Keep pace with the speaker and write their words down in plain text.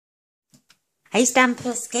Hey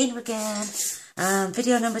Stampers, Gainer again.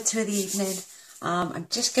 Video number 2 of the evening. I'm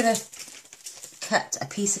just going to cut a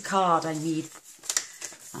piece of card I need.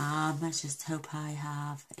 Let's just hope I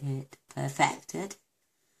have it perfected.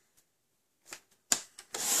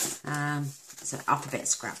 So off a bit of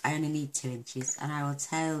scrap. I only need 2 inches and I will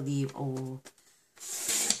tell you all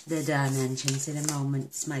the dimensions in a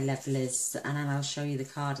moment, my lovelies, and then I'll show you the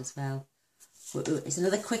card as well. It's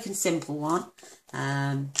another quick and simple one.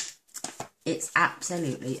 It's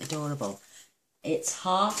absolutely adorable. It's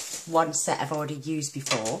half one set I've already used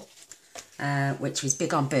before, which was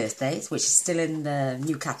big on birthdays, which is still in the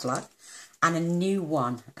new catalogue, and a new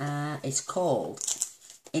one. It's called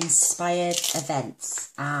Inspired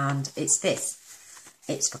Events, and it's this.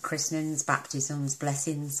 It's for christenings, baptisms,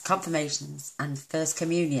 blessings, confirmations, and first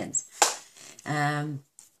communions.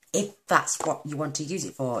 If that's what you want to use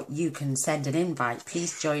it for, you can send an invite.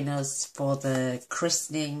 Please join us for the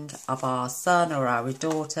christening of our son or our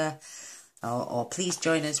daughter. Or please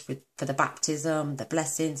join us for the baptism, the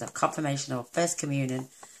blessings of confirmation or first communion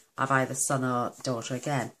of either son or daughter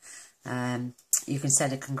again. You can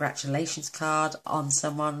send a congratulations card on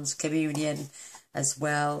someone's communion as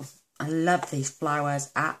well. I love these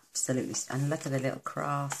flowers, absolutely. And look at the little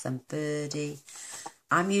cross and birdie.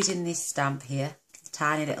 I'm using this stamp here.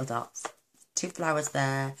 Tiny little dots, 2 flowers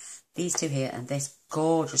there, these 2 here, and this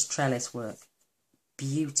gorgeous trellis work.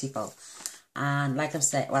 Beautiful. And like I've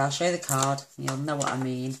said, well, I'll show you the card, you'll know what I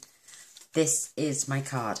mean. This is my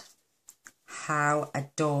card. How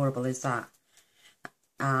adorable is that?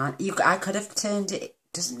 And I could have turned it.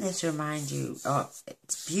 Doesn't this remind you? Oh,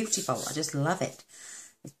 it's beautiful. I just love it.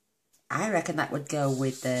 I reckon that would go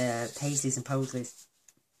with the Paisley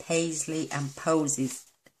and Posies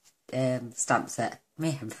stamp set.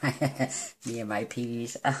 Me and my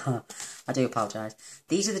peas. I do apologise.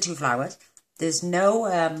 These are the 2 flowers. There's no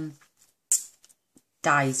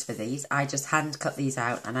dies for these. I just hand cut these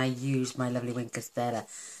out and I used my lovely Wink Stella.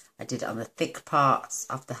 I did it on the thick parts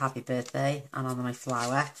of the happy birthday and on my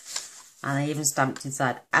flower. And I even stamped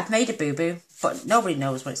inside. I've made a boo-boo, but nobody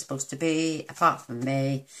knows what it's supposed to be apart from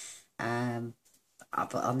me. But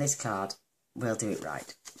on this card, we'll do it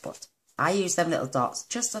right. But I use them little dots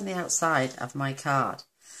just on the outside of my card.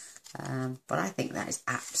 But I think that is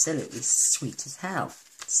absolutely sweet as hell.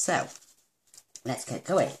 So, let's get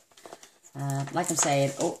going. Like I'm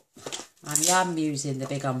saying, I am using the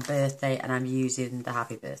big on birthday and I'm using the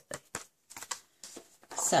happy birthday.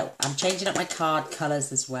 So, I'm changing up my card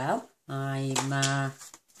colours as well. I'm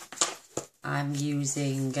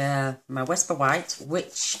using my Whisper White,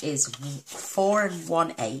 which is 4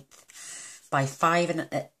 1/8 by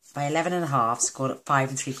 11.5, scored at 5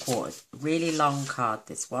 3/4. Really long card,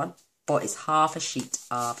 this one, but it's half a sheet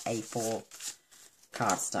of A4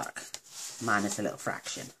 cardstock, minus a little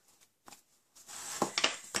fraction.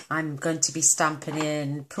 I'm going to be stamping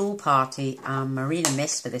in Pool Party and Marina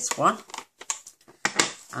Mist for this one,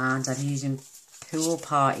 and I'm using Pool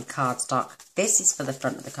Party cardstock. This is for the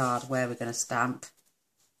front of the card where we're going to stamp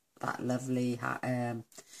that lovely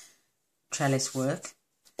trellis work.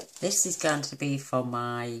 This is going to be for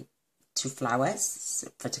my 2 flowers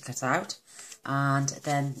to cut out, and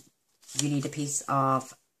then you need a piece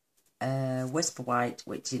of Whisper White,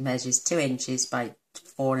 which measures 2 inches by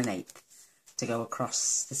 4 1/8 to go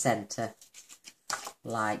across the centre,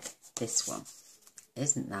 like this one.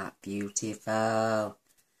 Isn't that beautiful?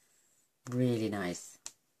 Really nice.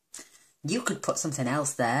 You could put something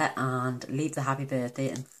else there and leave the happy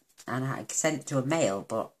birthday and I send it to a mail,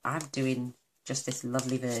 but I'm doing just this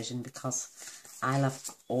lovely version because I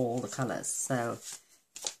love all the colours. So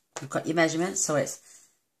you've got your measurements. So it's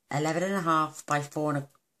 11.5 by 4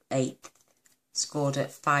 1/8, scored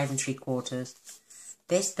at 5 3/4.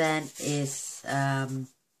 This then is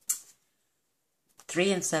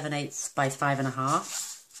 3 7/8 by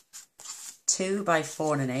 5.5, 2 by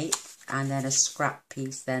 4 1/8, and then a scrap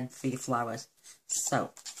piece then for your flowers.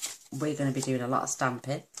 So we're going to be doing a lot of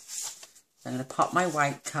stamping. So I'm going to pop my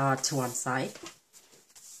white card to one side.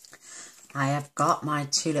 I have got my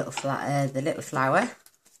 2 little the little flower,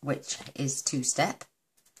 which is 2-step.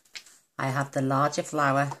 I have the larger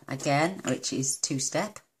flower again, which is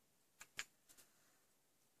 2-step.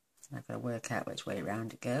 I've got to work out which way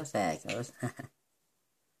around it goes. There it goes.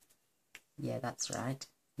 Yeah, that's right.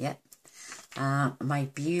 Yep. My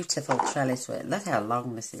beautiful trellis work. Look how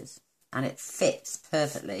long this is, and it fits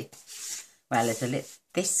perfectly. Well,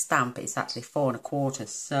 this stamp is actually 4 1/4,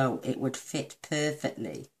 so it would fit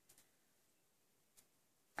perfectly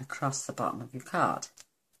across the bottom of your card.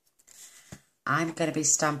 I'm going to be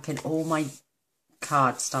stamping all my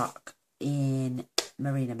cardstock in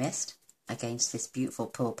Marina Mist. against this beautiful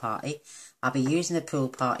pool party. I'll be using the pool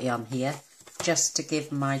party on here just to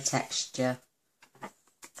give my texture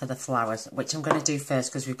for the flowers, which I'm going to do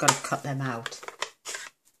first because we've got to cut them out.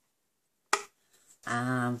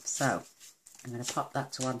 So I'm going to pop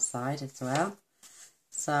that to one side as well.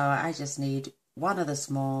 So I just need one of the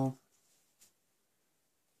small,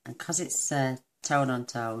 and because it's tone on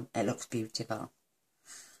tone, it looks beautiful.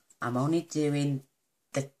 I'm only doing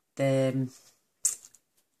the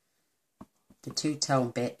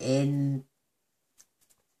two-tone bit in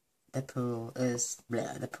the pool as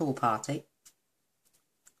the pool party,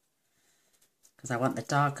 because I want the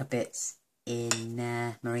darker bits in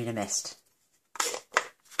Marina Mist.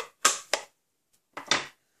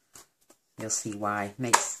 You'll see why. It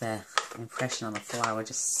makes the impression on the flower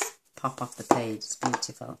just pop off the page. It's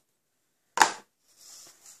beautiful.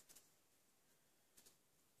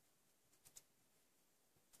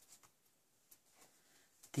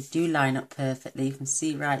 They do line up perfectly. You can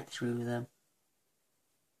see right through them.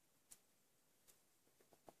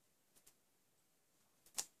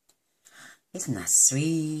 Isn't that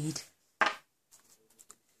sweet?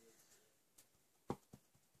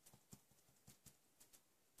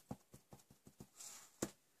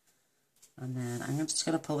 And then I'm just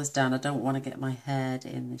going to pull this down. I don't want to get my head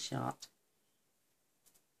in the shot.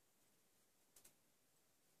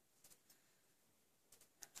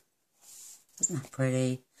 Isn't that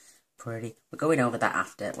pretty? Pretty. We're going over that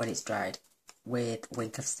after, when it's dried, with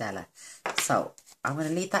Wink of Stella. So, I'm going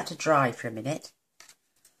to leave that to dry for a minute.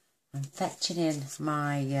 I'm fetching in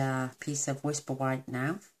my piece of Whisper White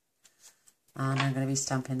now. And I'm going to be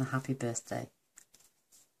stamping the Happy Birthday.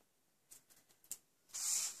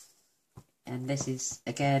 And this is,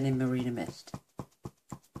 again, in Marina Mist.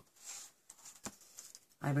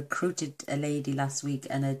 I recruited a lady last week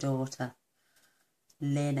and her daughter,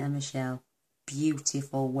 Lynn and Michelle.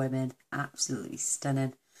 Beautiful women, absolutely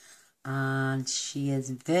stunning. And she has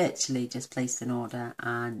virtually just placed an order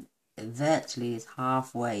and virtually is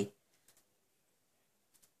halfway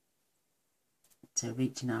to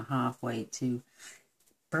reaching her halfway to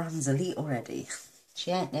Bronze Elite already.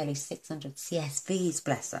 She earned nearly 600 CSVs,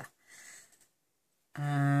 bless her.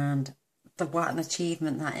 And what an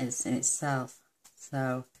achievement that is in itself.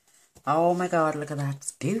 So, oh my god, look at that,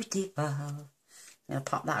 it's beautiful. I'm going to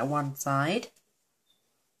pop that on one side.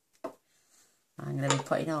 I'm going to be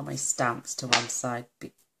putting all my stamps to one side.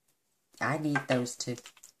 I need those two.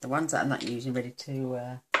 The ones that I'm not using, ready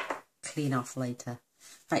to clean off later.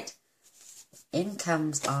 Right, in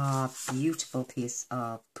comes our beautiful piece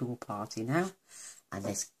of pool party now. And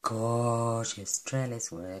this gorgeous trellis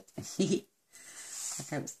work.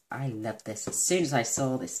 I love this. As soon as I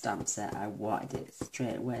saw this stamp set, I wanted it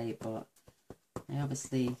straight away. But I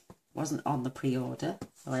obviously wasn't on the pre-order,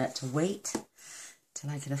 so I had to wait till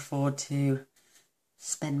I could afford to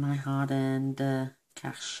spend my hard-earned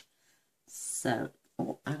cash. So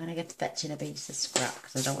I'm going to get to fetching a piece of scrap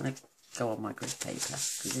because I don't want to go on my grid paper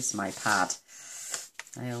because this is my pad.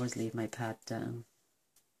 I always leave my pad down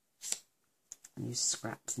and use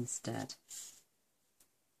scraps instead.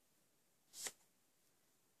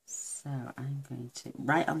 So I'm going to,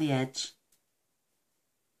 right on the edge,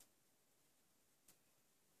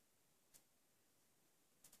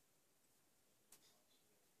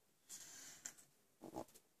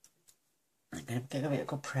 I'm going to give it a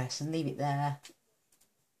good press and leave it there.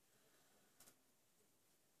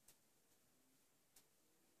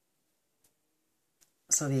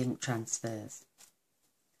 So the ink transfers.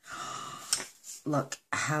 Look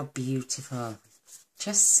how beautiful.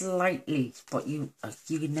 Just slightly, but you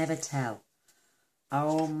can never tell.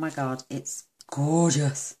 Oh my god, it's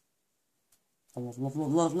gorgeous. I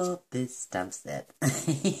love this stamp set.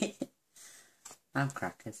 I'm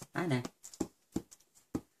crackers, I know.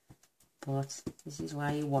 But this is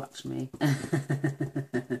why you watch me.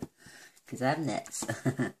 Because I'm nuts.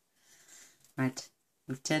 Right,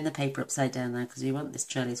 we've turned the paper upside down now because we want this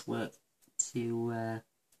trellis work to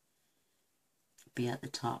be at the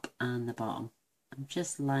top and the bottom. I'm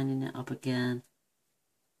just lining it up again.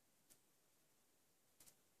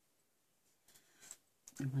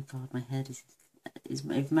 Oh my god, my head is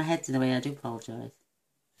if my head's in the way, I do apologise.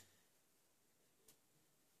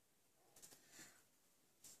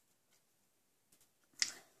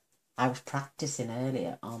 I was practicing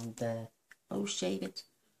earlier on the shave it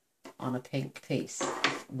on a pink piece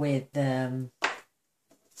with and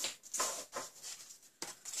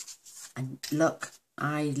look,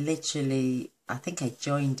 I think I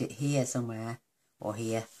joined it here somewhere or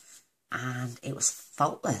here and it was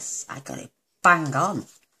faultless. I got it bang on.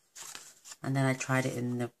 And then I tried it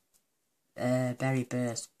in the berry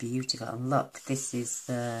burst, beautiful. And look, this is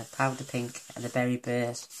the powder pink and the berry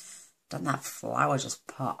burst. Doesn't that flower just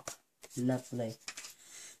pop? Lovely.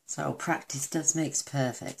 So practice does makes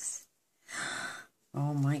perfect.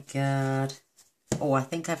 Oh my god. Oh, I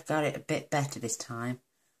think I've got it a bit better this time.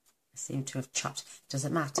 I seem to have chopped.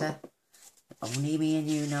 Doesn't matter. Only me and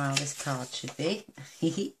you know how this card should be.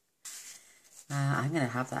 I'm going to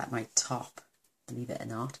have that at my top, believe it or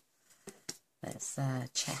not. Let's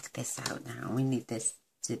check this out now. We need this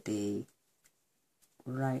to be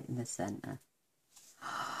right in the centre.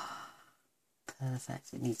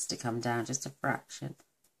 Perfect. It needs to come down just a fraction.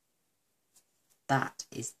 That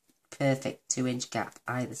is perfect 2-inch gap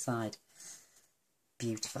either side.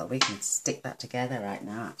 Beautiful. We can stick that together right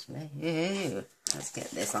now, actually. Ew. Let's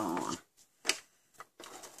get this on.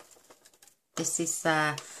 This is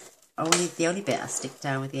the only bit I stick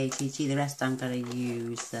down with the ATG. The rest I'm going to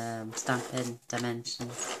use stampin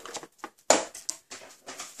dimensions.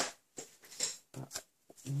 But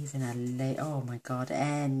even a lady, oh my god,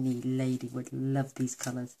 any lady would love these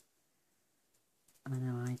colours. I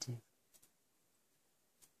know I do.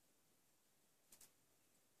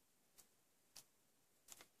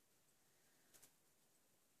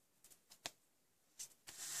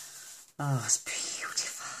 Oh, it's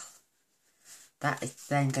beautiful. That is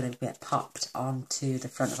then going to get popped onto the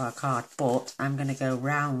front of our card, but I'm going to go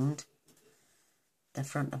round the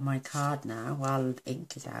front of my card now while the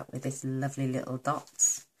ink is out with this lovely little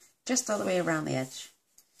dots, just all the way around the edge.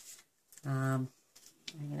 I'm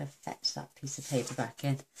going to fetch that piece of paper back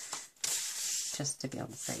in, just to be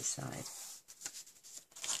on the safe side.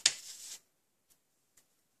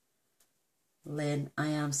 Lynn, I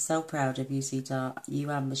am so proud of you, sweetheart.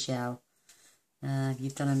 You and Michelle.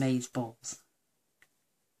 You've done amaze balls.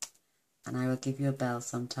 And I will give you a bell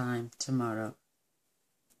sometime tomorrow.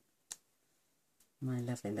 My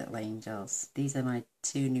lovely little angels. These are my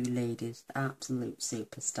two new ladies, absolute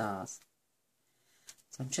superstars.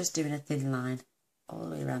 So I'm just doing a thin line all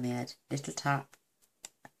the way around the edge. Little tap.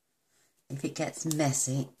 If it gets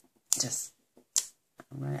messy, just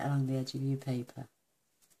right along the edge of your paper.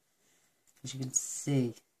 As you can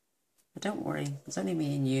see. But don't worry, it's only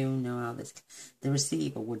me and you know how this... The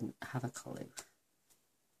receiver wouldn't have a clue.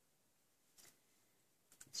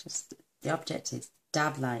 It's just... The object is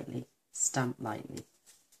dab lightly, stamp lightly.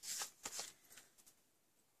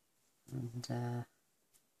 And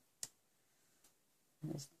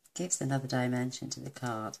it gives another dimension to the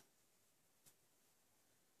card.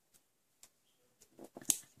 I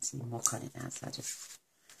can see muck on it now, so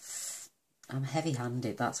I'm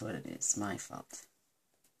heavy-handed, that's what it is, it's my fault.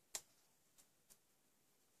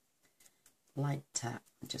 Light tap,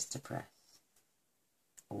 just to press.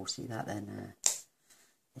 Oh, see that then?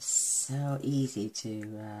 It's so easy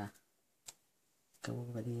to go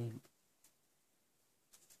over the ink.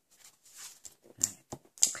 Right,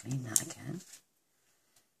 clean that again.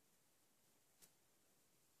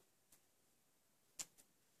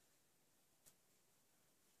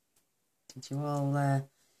 Did you all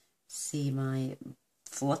see my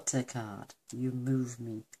flutter card? You moved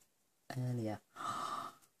me earlier.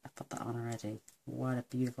 I put that on already. What a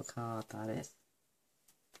beautiful card that is.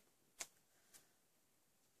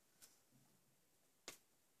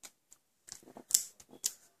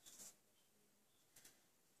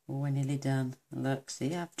 Oh, we're nearly done. Look,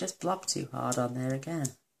 see, I've just blocked too hard on there again.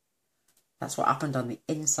 That's what happened on the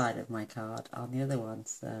inside of my card on the other one,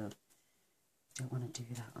 so don't want to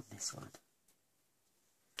do that on this one.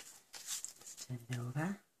 Let's turn it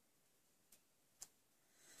over.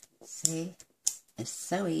 See? It's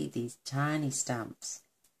so easy, these tiny stamps.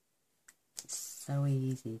 It's so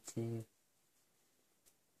easy to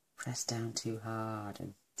press down too hard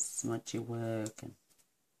and smudge your work. And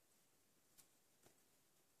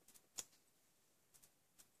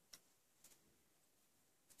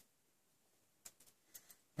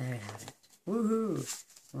there we have it. Woohoo!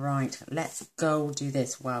 Right, let's go do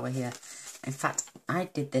this while we're here. In fact, I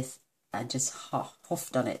did this and just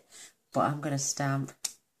huffed on it, but I'm going to stamp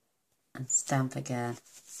and stamp again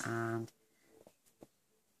and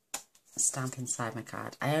stamp inside my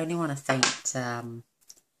card. I only want to faint,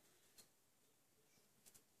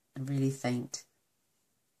 really faint.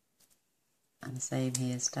 And the same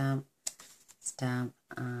here, stamp, stamp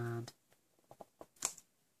and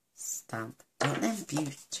stamp. Don't them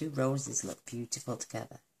two roses look beautiful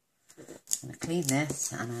together? I'm going to clean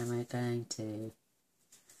this and then we're going to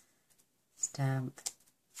stamp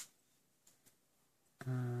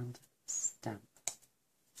and stamp.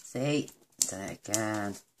 See, done it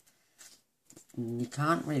again. You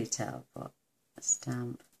can't really tell, but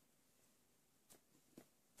stamp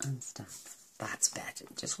and stamp. That's better.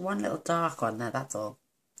 Just one little dark one there, that's all.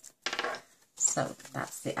 So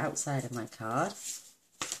that's the outside of my card.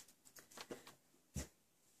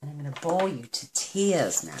 And I'm going to bore you to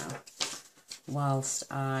tears now. Whilst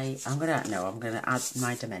I'm going to add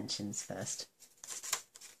my dimensions first.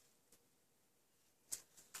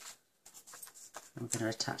 I'm going to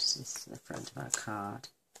attach this to the front of our card.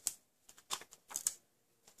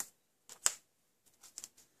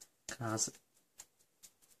 Because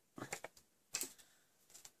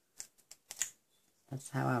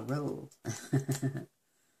that's how I roll.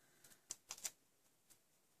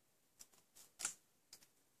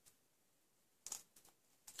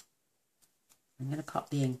 I'm going to pop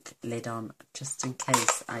the ink lid on just in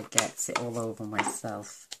case I get it all over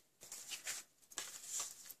myself.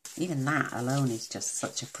 Even that alone is just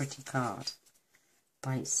such a pretty card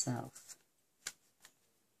by itself.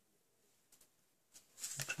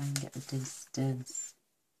 I'll try and get the distance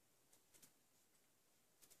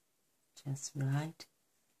just right.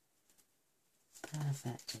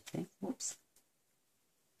 Perfect, I think. Whoops.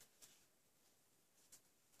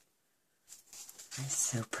 That's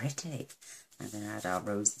so pretty. I'm going to add our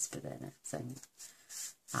roses for the next thing.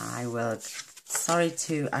 I will. Sorry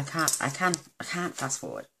to. I can't fast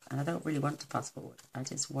forward, and I don't really want to fast forward. I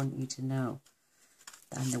just want you to know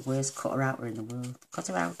that I'm the worst cutter-outer in the world.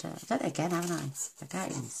 Cutter-outer. I've done it again, haven't I? I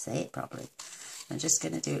can't even say it properly. I'm just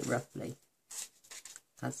going to do it roughly,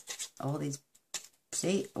 because all these.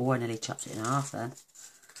 See, I nearly chopped it in half then.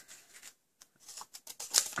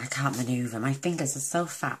 I can't manoeuvre. My fingers are so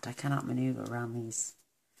fat. I cannot manoeuvre around these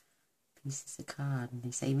pieces of card. And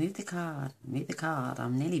they say, move the card, move the card.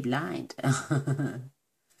 I'm nearly blind.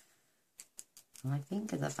 My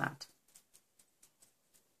fingers are fat.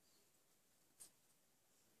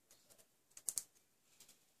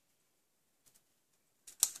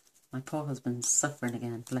 My poor husband's suffering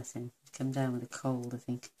again, bless him. He's come down with a cold, I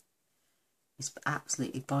think. It's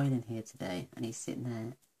absolutely boiling here today, and he's sitting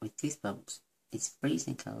there with goosebumps. It's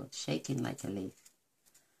freezing cold, shaking like a leaf.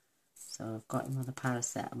 So I've got him on the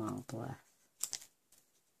paracetamol, bless.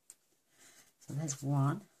 So there's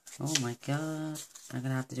one. Oh my god. I'm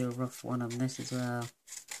going to have to do a rough one on this as well.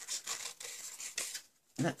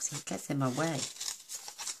 Look, see, it gets in my way.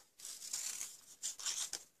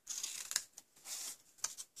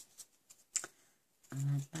 And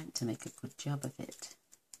I'd like to make a good job of it.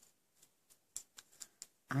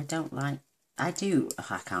 I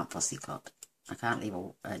can't fussy cut. I can't leave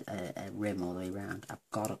a rim all the way around. I've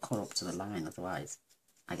got to cut up to the line, otherwise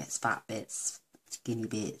I get fat bits, skinny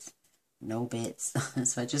bits, no bits.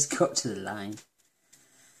 So I just cut to the line.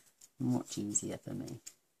 Much easier for me.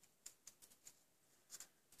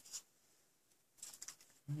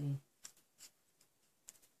 Okay.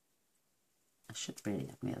 I should really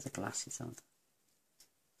have my other glasses on.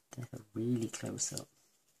 They're really close up.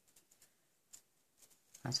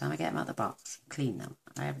 By the time I get them out of the box, clean them.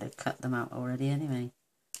 I have to cut them out already anyway.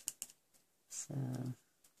 So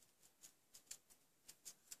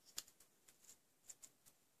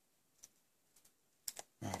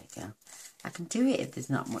there we go. I can do it if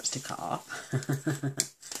there's not much to cut off.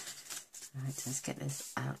 Right, let's get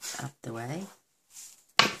this out of the way.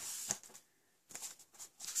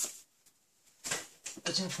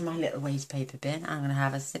 Put it for my little waste paper bin. I'm going to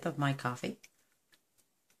have a sip of my coffee.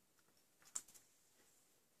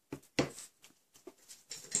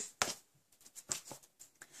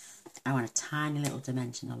 I want a tiny little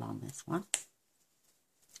dimensional on this one.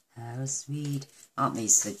 How sweet. Aren't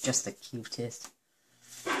these just the cutest?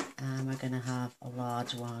 And we're going to have a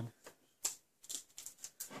large one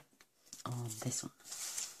on this one.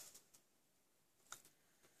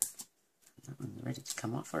 That one's ready to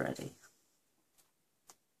come off already.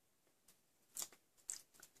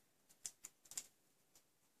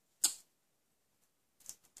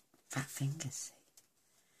 Fat fingers.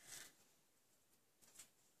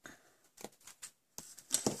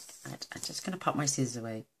 Right, I'm just going to pop my scissors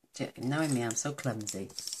away. Knowing me, I'm so clumsy.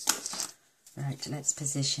 Right, let's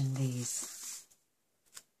position these.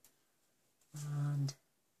 And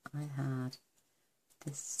I had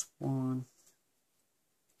this one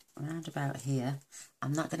around about here.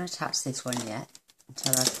 I'm not going to attach this one yet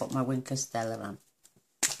until I put my Winker Stella on.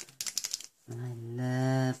 And I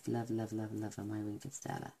love, love, love, love, love my Winker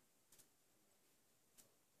Stella.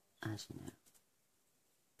 As you know.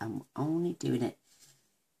 I'm only doing it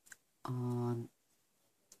on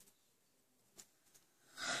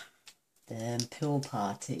the pool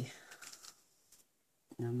party.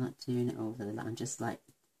 And I'm not doing it over the line. I'm just like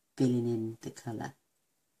filling in the colour.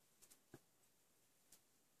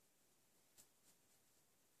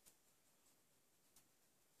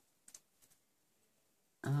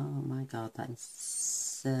 Oh my god, that is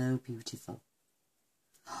so beautiful.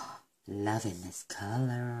 Loving this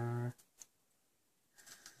colour.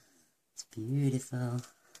 It's beautiful.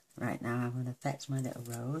 Right, now I'm going to fetch my little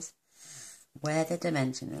rose. Where the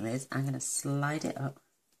dimensional is, I'm going to slide it up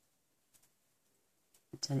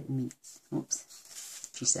until it meets. Oops,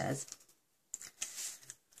 she says.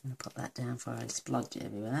 I'm going to put that down before I splodge it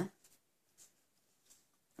everywhere.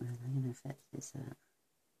 And I'm going to fetch this out.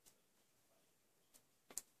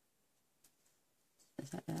 Is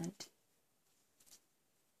that right?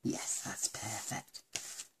 Yes, that's perfect.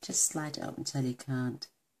 Just slide it up until you can't,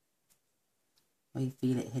 or you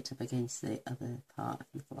feel it hit up against the other part of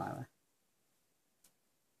your flower.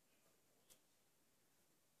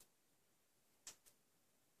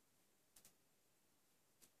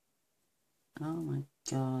 Oh my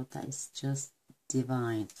god, that is just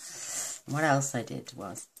divine. What else I did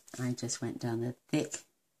was, I just went down the thick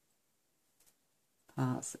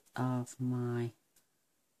parts of my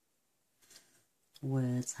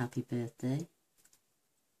words, happy birthday.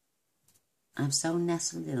 I'm so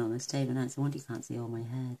nestled in on this table now, it's a wonder you can't see all my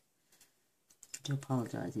hair. I do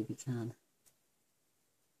apologise if you can.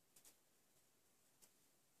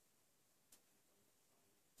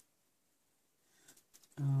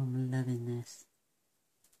 Oh, I'm loving this.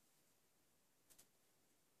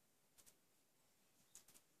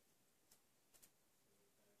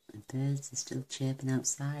 The birds are still chirping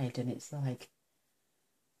outside, and it's like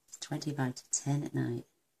 25 to 10 at night.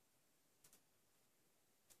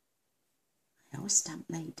 I always stamp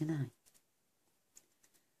late, don't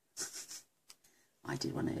I? I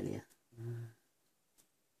did one earlier.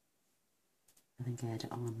 I think I had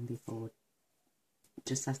it on before,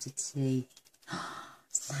 just after tea.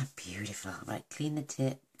 Isn't that beautiful? Right, clean the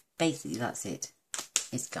tip. Basically, that's it.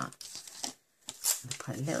 It's gone. I'll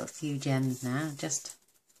put a little few gems now. I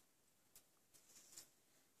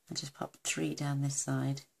just pop 3 down this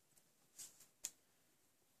side.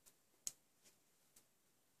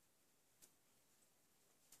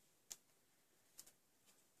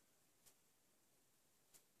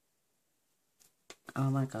 Oh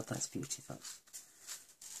my god, that's beautiful.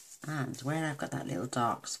 And where I've got that little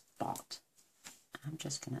dark spot, I'm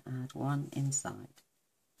just going to add 1 inside.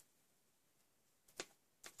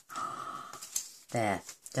 There,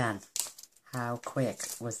 done. How quick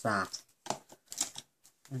was that?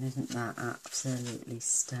 And isn't that absolutely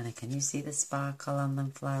stunning? Can you see the sparkle on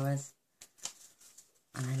them flowers?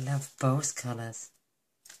 And I love both colours.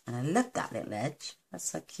 And I love that little edge. That's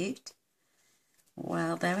so cute.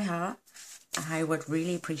 Well, there we are. I would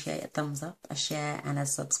really appreciate a thumbs up, a share and a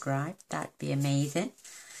subscribe. That'd be amazing.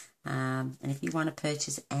 And if you want to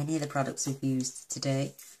purchase any of the products we've used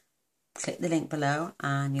today, click the link below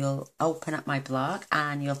and you'll open up my blog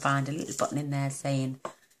and you'll find a little button in there saying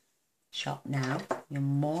shop now. You're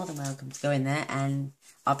more than welcome to go in there and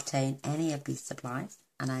obtain any of these supplies,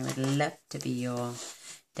 and I would love to be your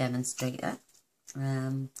demonstrator.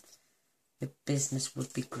 Your business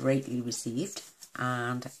would be greatly received,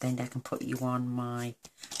 and then I can put you on my,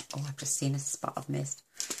 oh, I've just seen a spot of mist.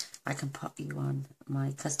 I can put you on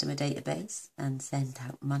my customer database and send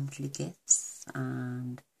out monthly gifts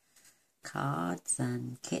and cards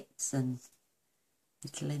and kits and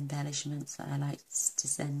little embellishments that I like to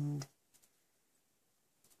send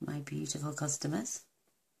my beautiful customers.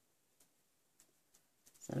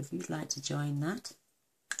 So if you'd like to join that,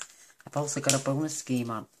 I've also got a bonus scheme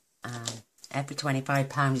on. Every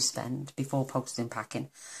 £25 you spend before posting and packing,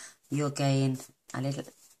 you'll gain a little,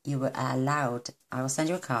 you are allowed, I will send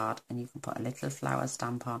you a card and you can put a little flower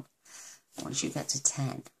stamp on. Once you get to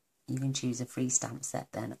 10, you can choose a free stamp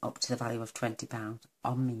set then up to the value of £20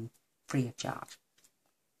 on me, free of charge,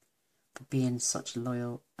 for being such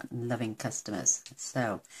loyal and loving customers.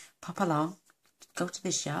 So pop along, go to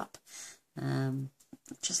the shop,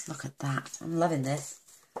 just look at that. I'm loving this.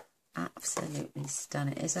 Absolutely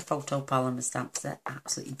stunning. It's a photopolymer stamp set,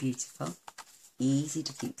 absolutely beautiful, easy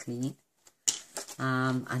to keep clean.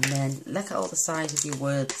 And then look at all the size of your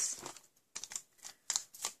words.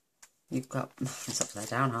 You've got, it's upside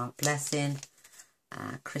down, heart, blessing,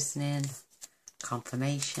 christening,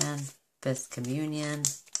 confirmation, first communion.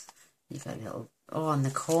 You've got a little, oh, and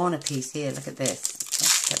the corner piece here, look at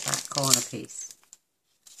this. Look at that corner piece.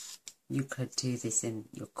 You could do this in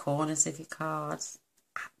your corners of your cards.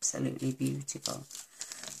 Absolutely beautiful.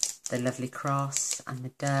 The lovely cross and the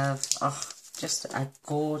dove. Oh, just a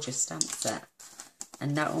gorgeous stamp set.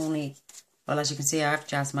 And not only, well, as you can see, I've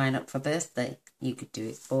jazzed mine up for birthday. You could do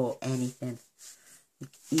it for anything.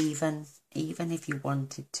 Even if you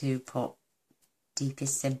wanted to put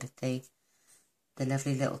deepest sympathy, the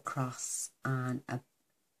lovely little cross and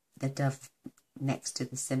the dove next to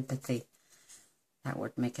the sympathy. That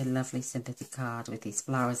would make a lovely sympathy card with these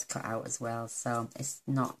flowers cut out as well. So it's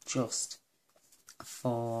not just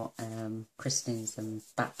for christenings and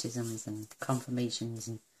baptisms and confirmations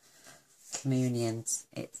and communions.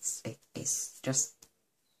 It's just,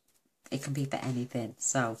 it can be for anything.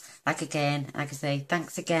 So like I say,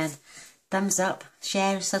 thanks again. Thumbs up,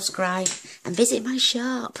 share, subscribe, and visit my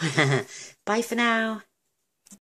shop. Bye for now.